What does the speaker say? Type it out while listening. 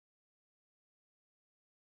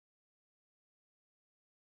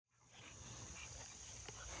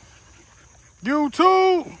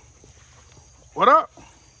YouTube, what up?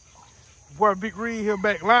 Boy, Big Reed here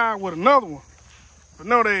back live with another one for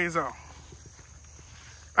no days off.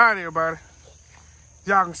 All right, everybody.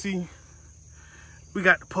 Y'all can see we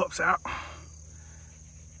got the pups out.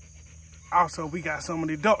 Also, we got some of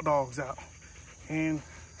the adult dogs out. And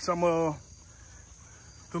some of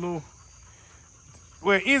the little,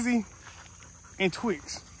 well, Izzy and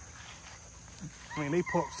Twix. I mean, they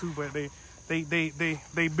pups too, but they bigger.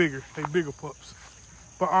 They bigger pups.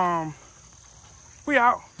 But we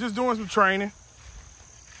out just doing some training.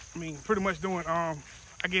 I mean, pretty much doing I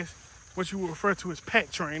guess what you would refer to as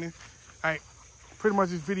pack training. Like, pretty much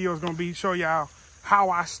this video is gonna be show y'all how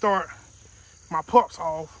I start my pups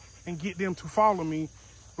off and get them to follow me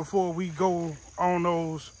before we go on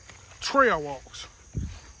those trail walks.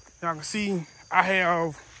 Y'all can see I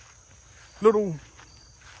have little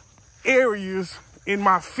areas in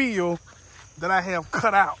my field that I have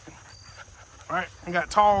cut out. Right? We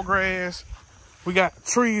got tall grass, we got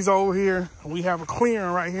trees over here, and we have a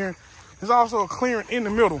clearing right here. There's also a clearing in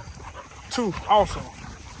the middle too, also.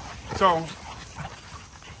 So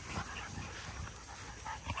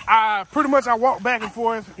I walk back and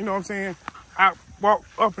forth, you know what I'm saying? I walk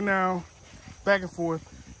up and down, back and forth.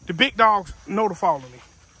 The big dogs know to follow me.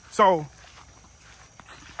 So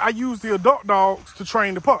I use the adult dogs to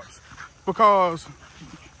train the pups, because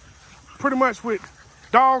pretty much with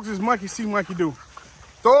dogs is monkey see, monkey do.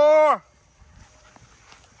 Thor!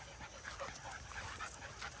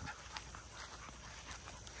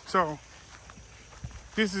 So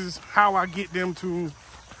this is how I get them to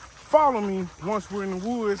follow me once we're in the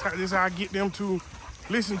woods. This is how I get them to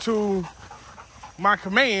listen to my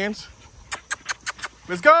commands.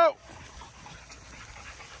 Let's go!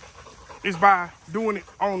 Is by doing it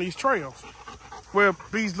on these trails. Well,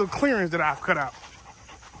 these little clearings that I've cut out.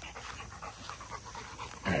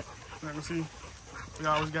 You can see, we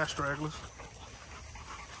always got stragglers.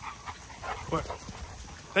 But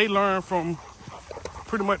they learn from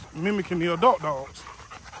pretty much mimicking the adult dogs.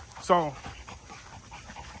 So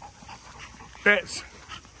that's,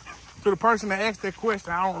 to the person that asked that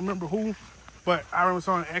question, I don't remember who, but I remember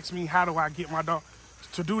someone asked me, how do I get my dog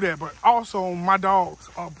to do that? But also, my dogs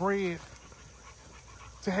are bred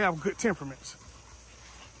to have good temperaments.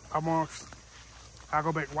 I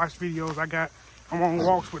go back and watch videos. I'm on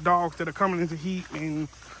walks with dogs that are coming into heat, and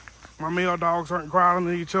my male dogs aren't growling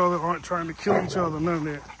at each other, aren't trying to kill each other, none of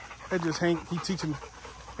that. That just Hank, he teaching.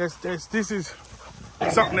 This is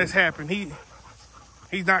something that's happened.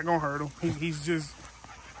 He's not gonna hurt him.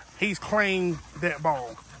 He's claimed that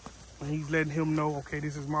ball, and he's letting him know, okay,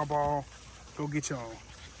 this is my ball. Go get your own.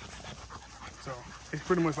 So it's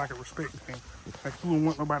pretty much like a respect thing. Like, you wouldn't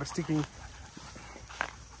want nobody sticking.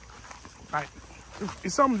 Like,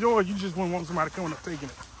 if something's yours, you just wouldn't want somebody coming up taking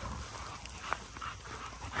it.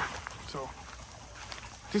 So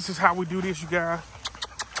this is how we do this, you guys.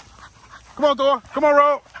 Come on, Thor. Come on,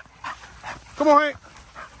 Rob. Come on, Hank.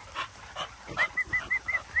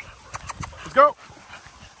 Let's go.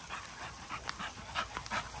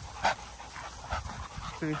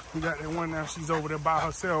 See, we got that one now. She's over there by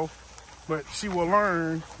herself, but she will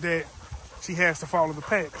learn that she has to follow the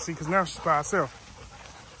pack. See, because now she's by herself.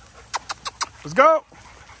 Let's go.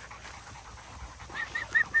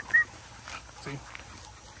 See,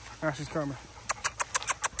 now she's coming.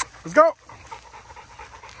 Let's go.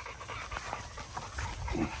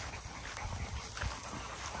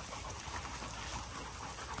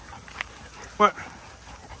 But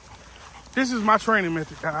this is my training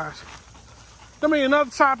method, guys. I mean,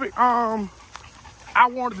 another topic I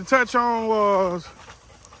wanted to touch on was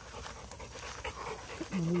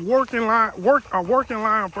a working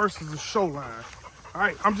line versus a show line. All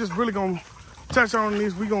right, I'm just really gonna touch on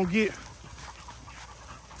this. We're gonna get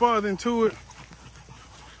further into it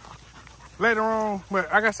later on.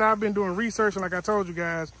 But like I said, I've been doing research, and like I told you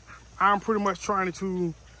guys, I'm pretty much trying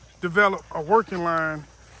to develop a working line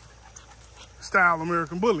style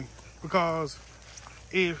American Bully, because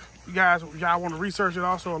if y'all want to research it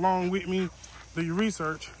also along with me, do your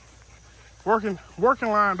research. Working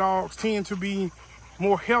line dogs tend to be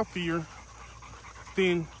more healthier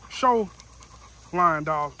than show line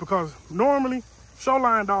dogs, because normally show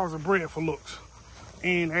line dogs are bred for looks.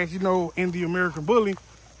 And as you know, in the American Bully,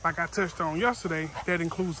 like I touched on yesterday, that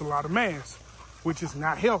includes a lot of mass, which is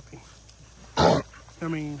not healthy. I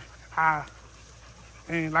mean,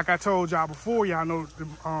 and like I told y'all before, y'all know the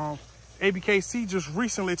ABKC just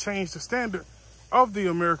recently changed the standard of the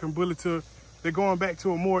American Bully to, they're going back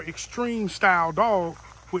to a more extreme style dog,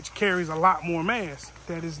 which carries a lot more mass.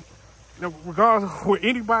 That is, regardless of what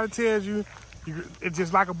anybody tells you, it's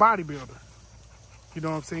just like a bodybuilder. You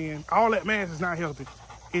know what I'm saying? All that mass is not healthy.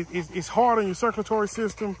 It's hard on your circulatory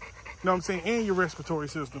system, you know what I'm saying, and your respiratory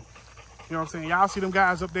system. You know what I'm saying? Y'all see them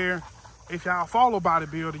guys up there. If y'all follow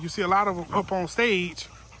bodybuilders, you see a lot of them up on stage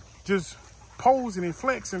just posing and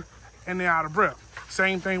flexing, and they're out of breath.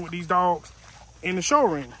 Same thing with these dogs in the show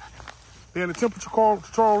ring. They're in the temperature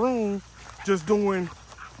control room just doing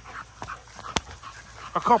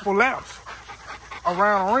a couple laps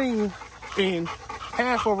around a ring, and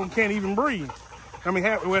half of them can't even breathe. I mean,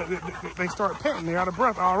 they start panting. They're out of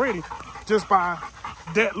breath already just by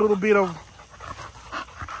that little bit of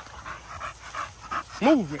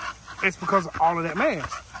movement. It's because of all of that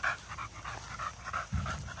mass.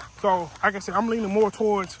 So, like I said, I'm leaning more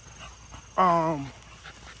towards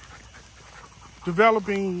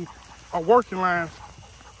developing a working line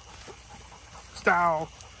style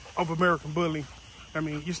of American Bully. I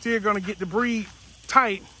mean, you're still gonna get the breed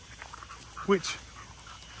tight, which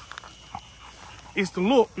is the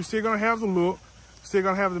look. You're still gonna have the look, still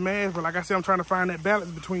gonna have the mass, but like I said, I'm trying to find that balance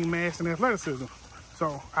between mass and athleticism.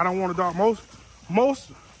 So I don't want a dog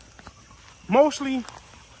mostly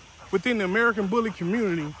within the American Bully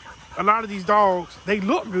community. A lot of these dogs, they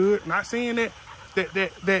look good. Not saying that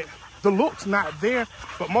the look's not there,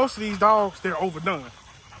 but most of these dogs, they're overdone,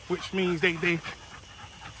 which means they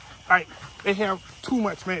have too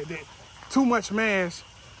much mass,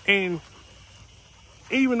 and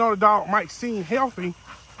even though the dog might seem healthy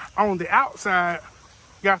on the outside,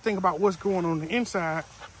 you gotta think about what's going on the inside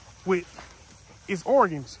with its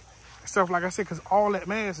organs and stuff, like I said, because all that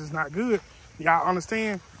mass is not good. Y'all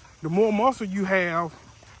understand? The more muscle you have,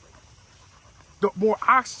 the more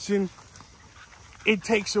oxygen it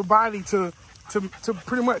takes your body to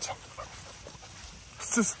pretty much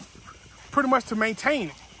to maintain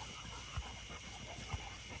it.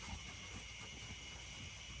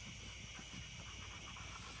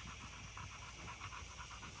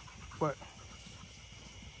 But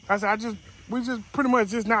I said, we just pretty much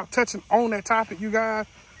just not touching on that topic, you guys.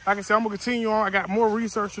 Like I said, I'm gonna continue on. I got more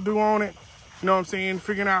research to do on it. You know what I'm saying?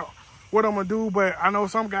 Figuring out what I'm gonna do. But I know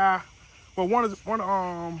some guy, well, one of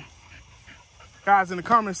guys in the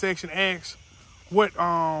comment section asked what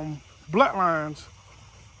bloodlines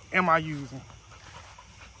am I using?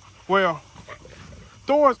 Well,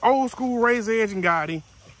 Thor's Old School Razor Edge and Gotti.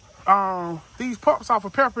 These pups off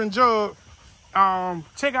of Pepper and Jug.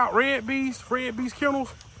 Check out Red Beast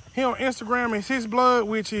Kennels. He on Instagram. It's his blood,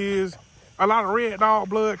 which is a lot of Red Dog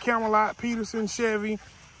blood, Camelot, Peterson, Chevy.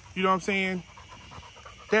 You know what I'm saying?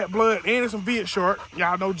 That blood, and there's some Viet Shark.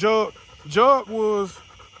 Y'all know Jug. Jug was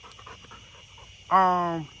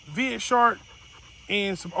Viet Shark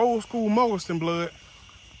and some old school Moleston blood.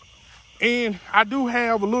 And I do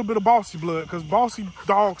have a little bit of Bossy blood, because Bossy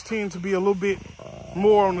dogs tend to be a little bit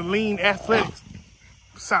more on the lean athletic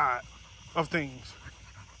side of things.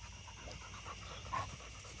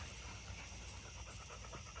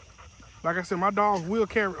 Like I said, my dogs will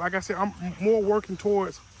carry, like I said, I'm more working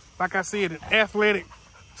towards, like I said, an athletic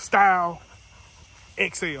style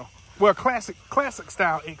XL. Well, classic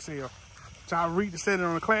style XL. So I read the setting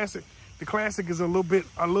on the classic. The classic is a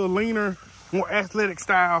little leaner, more athletic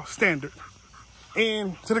style standard.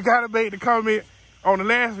 And to the guy that made the comment on the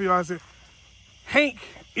last video, I said, Hank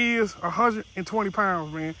is 120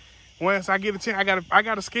 pounds, man. Once I get a chance, I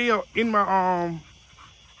got a scale in my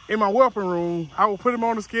weapon room. I will put him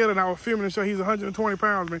on the scale and I will film it and show he's 120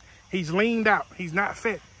 pounds, man. He's leaned out. He's not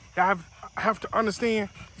fat. I have to understand,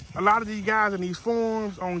 a lot of these guys in these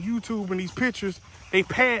forums on YouTube and these pictures, they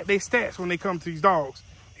pad their stats when they come to these dogs.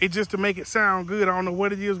 It's just to make it sound good. I don't know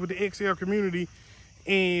what it is with the XL community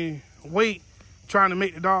and weight, trying to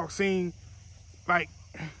make the dog seem like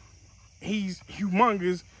he's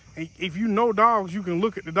humongous. And if you know dogs, you can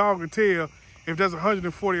look at the dog and tell if that's a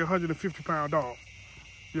 140 or 150 pound dog.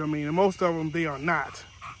 You know what I mean? And most of them, they are not.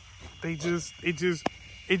 It's just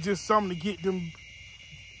something to get them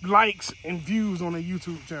likes and views on their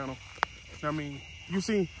YouTube channel. I mean, if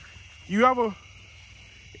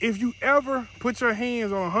you ever put your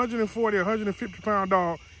hands on a 140 or 150 pound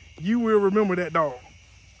dog, you will remember that dog.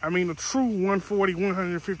 I mean, a true 140,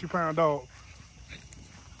 150 pound dog.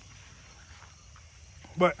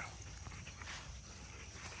 But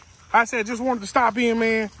I said, just wanted to stop in,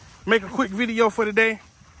 man, make a quick video for today.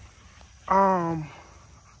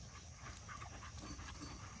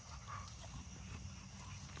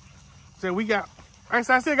 So we got, I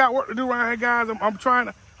still got work to do around here, guys. I'm gonna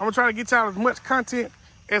try to get y'all as much content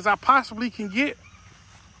as I possibly can get.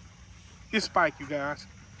 This Spike, you guys.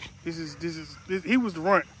 This he was the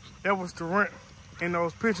runt. That was the runt in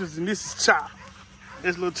those pictures, and this is Chop.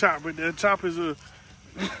 This little Chop right there. Chop is a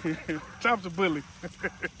Chop's a bully.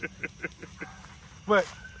 But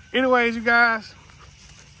anyways, you guys,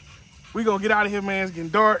 we gonna get out of here, man. It's getting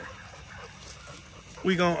dark.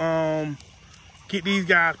 We gonna get these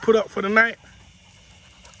guys put up for the night.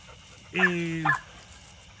 And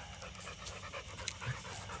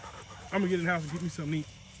I'm gonna get in the house and get me something to eat.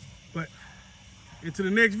 But until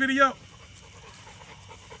the next video.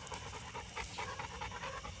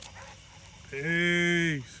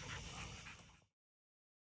 Peace.